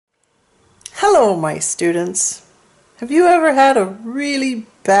Hello, my students. Have you ever had a really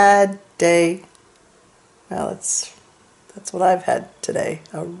bad day? Well, that's what I've had today,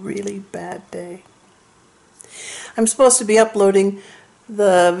 a really bad day. I'm supposed to be uploading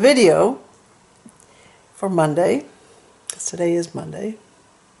the video for Monday, because today is Monday,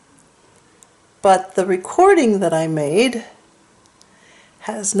 but the recording that I made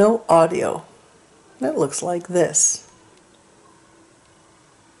has no audio. It looks like this.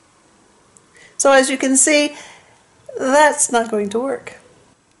 So as you can see, that's not going to work.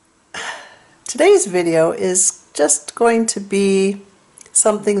 Today's video is just going to be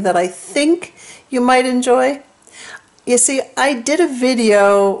something that I think you might enjoy. You see, I did a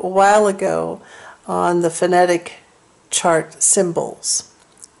video a while ago on the phonetic chart symbols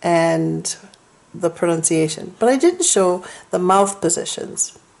and the pronunciation, but I didn't show the mouth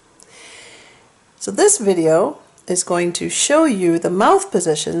positions. So this video is going to show you the mouth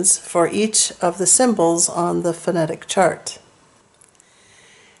positions for each of the symbols on the phonetic chart.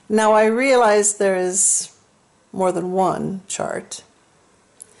 Now I realize there is more than one chart,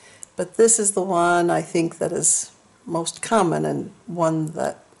 but this is the one I think that is most common and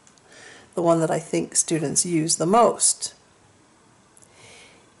the one that I think students use the most.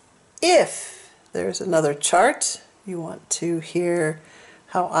 If there's another chart you want to hear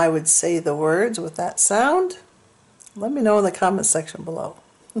how I would say the words with that sound, let me know in the comment section below.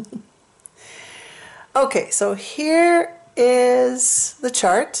 Okay, so here is the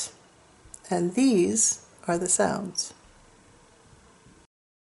chart, and these are the sounds.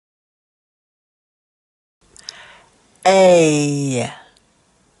 A,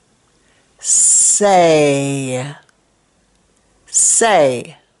 say,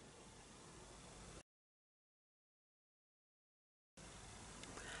 say.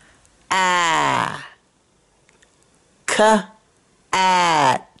 A,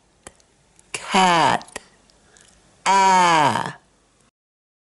 at, cat, a.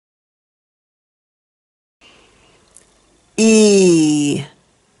 E,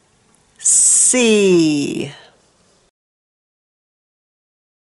 see,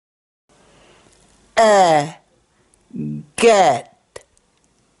 get,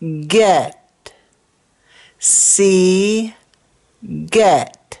 get, see,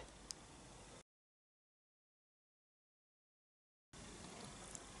 get.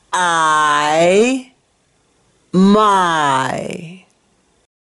 I, my.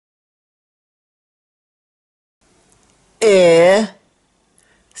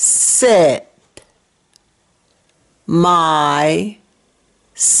 Sit, my,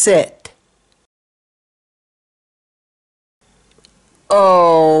 sit.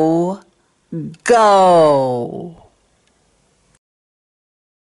 O, go.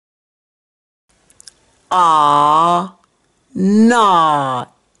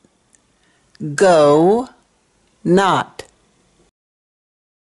 Not. Go, not.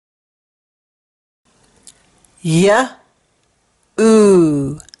 You,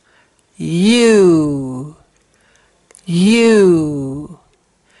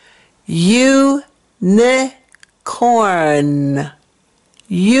 unicorn,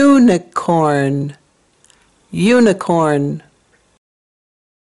 unicorn, unicorn.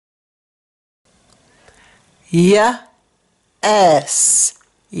 Yes,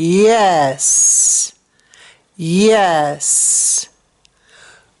 yes, yes.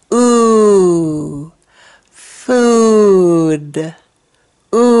 Ooh, food,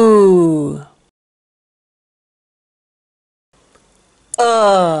 ooh.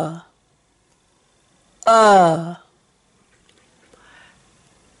 Uh, ah,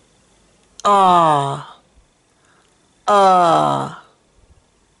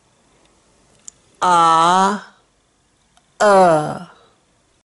 ah,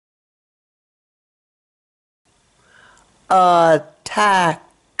 attack,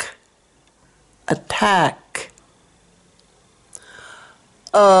 attack.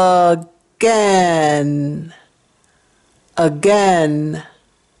 Again, again.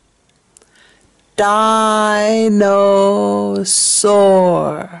 Dinosaur,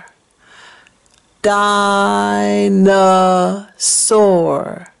 dinosaur,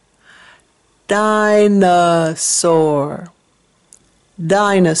 dinosaur,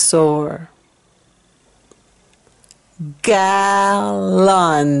 dinosaur.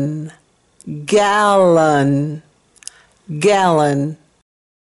 Gallon, gallon, gallon.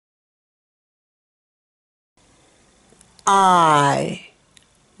 I,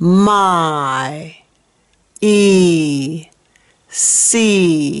 my,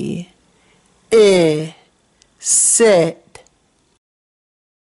 see, sit.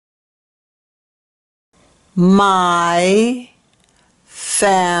 My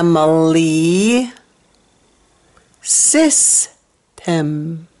family,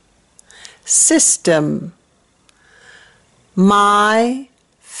 system, system. My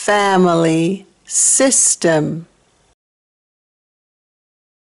family system.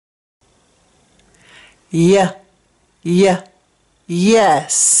 Yeah, yeah,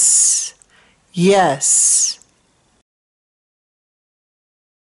 yes, yes.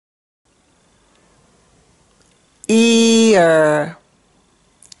 Ear,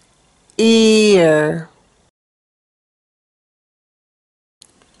 ear.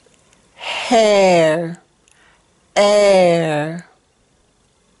 Hair, air.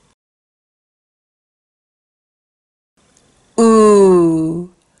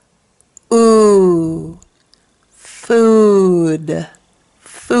 Ooh, ooh. Food,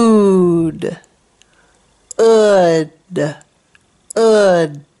 food. Ud,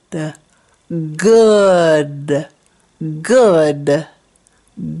 ud. Good, good,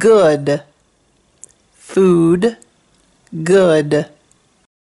 good. Food, good.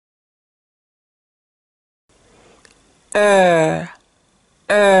 Er,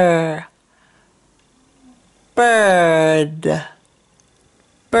 bird,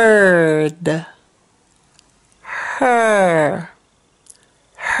 bird. Her,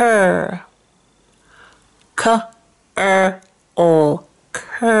 her. Curl,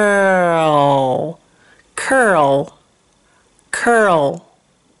 curl, curl, curl.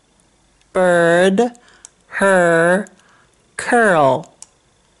 Bird, her, curl.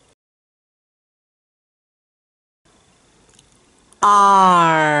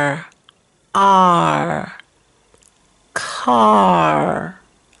 R, R. Car,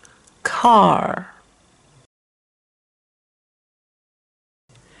 car.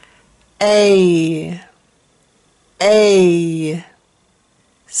 A,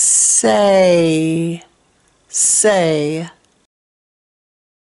 say, say.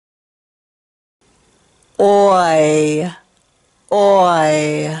 Oi,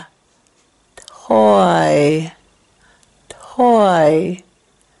 oi. Toy, toy,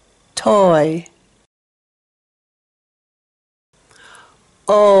 toy.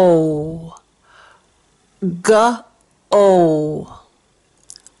 O, go, o,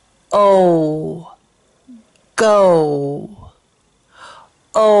 go.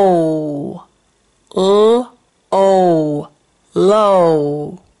 O,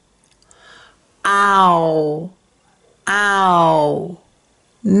 low. Ow, ow,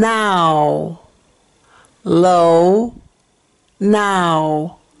 now. Low,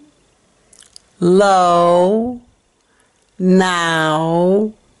 now. Low,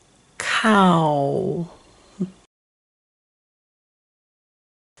 now. Cow.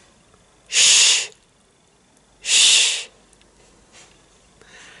 Shh, shh.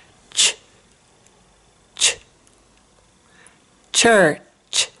 Ch, ch.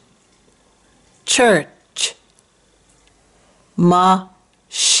 Church, church.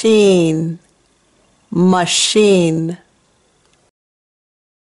 Machine, machine.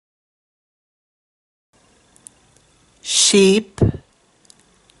 Sheep,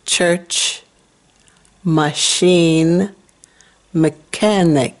 church, machine,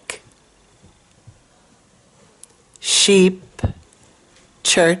 mechanic. Sheep,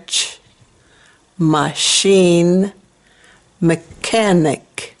 church, machine,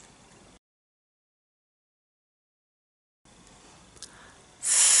 mechanic.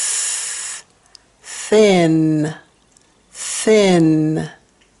 Thin, thin.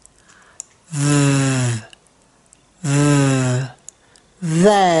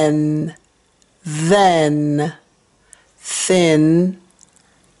 Then, then. Thin,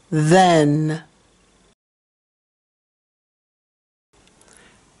 then.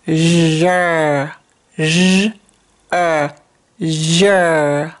 Zher,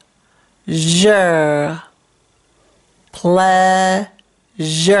 zher, zher. Pleasure,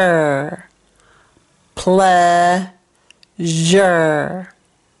 pleasure,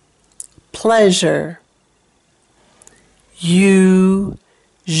 pleasure. Usual,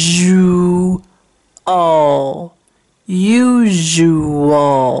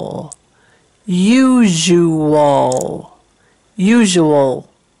 usual, usual, usual,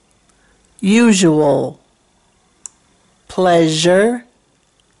 usual. Pleasure,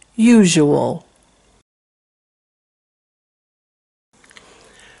 usual.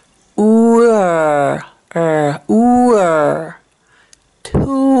 Tour,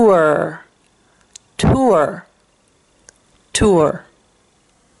 tour, tour, tour.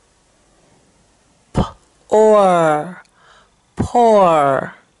 Pour,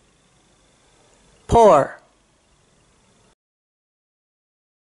 pour, pour.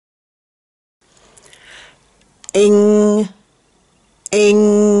 Ing,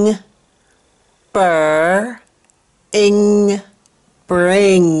 ing, bur, ing,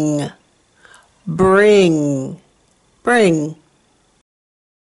 bring, bring, bring.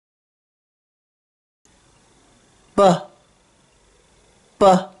 B, b,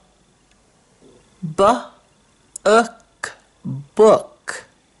 b-uk, book,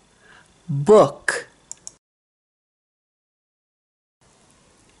 book.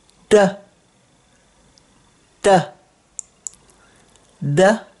 D, d,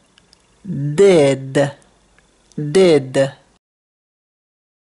 d, did, did.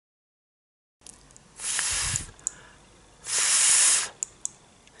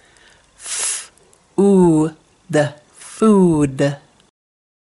 Food, food.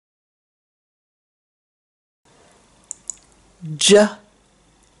 J,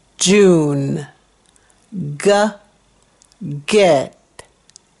 June. G, get.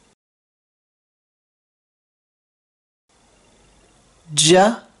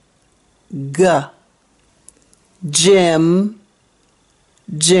 J, g, Jim,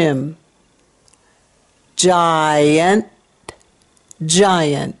 Jim. Giant,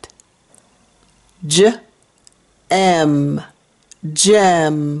 giant. J, M,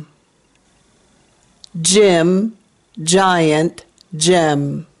 gem. Jim, giant,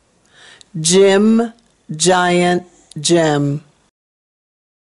 gem. Jim, giant, gem.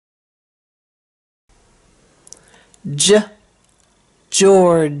 J,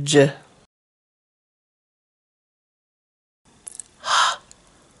 George. H,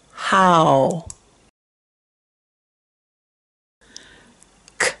 how.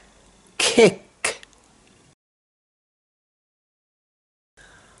 K, kick.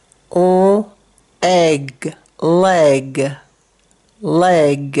 L, egg, leg,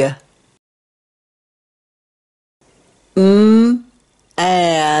 leg.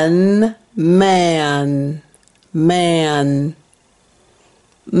 An, man, man.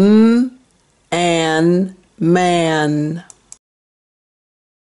 An, man.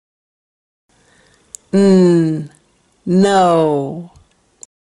 No.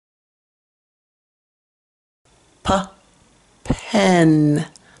 P, pen,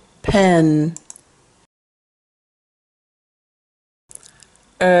 pen.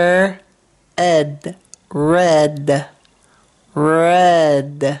 Ed, red,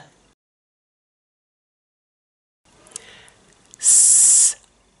 red.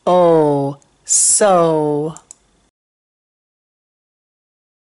 So,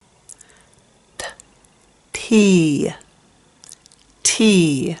 tea,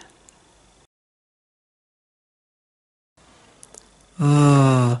 tea.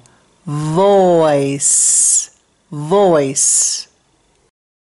 Voice, voice.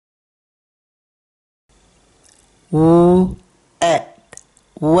 Wet,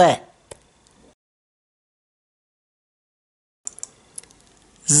 wet.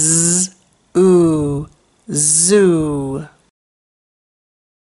 Zoo, zoo.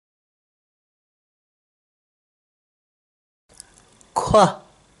 Quick,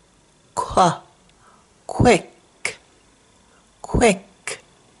 quick,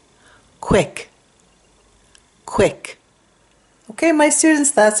 quick, quick. Okay, my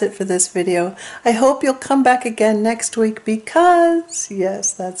students, that's it for this video. I hope you'll come back again next week because,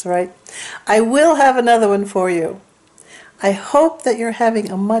 yes, that's right, I will have another one for you. I hope that you're having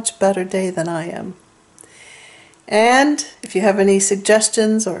a much better day than I am. And if you have any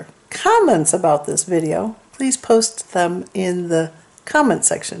suggestions or comments about this video, please post them in the comment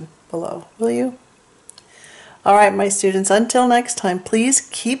section below, will you? All right, my students, until next time, please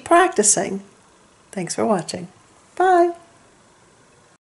keep practicing. Thanks for watching. Bye.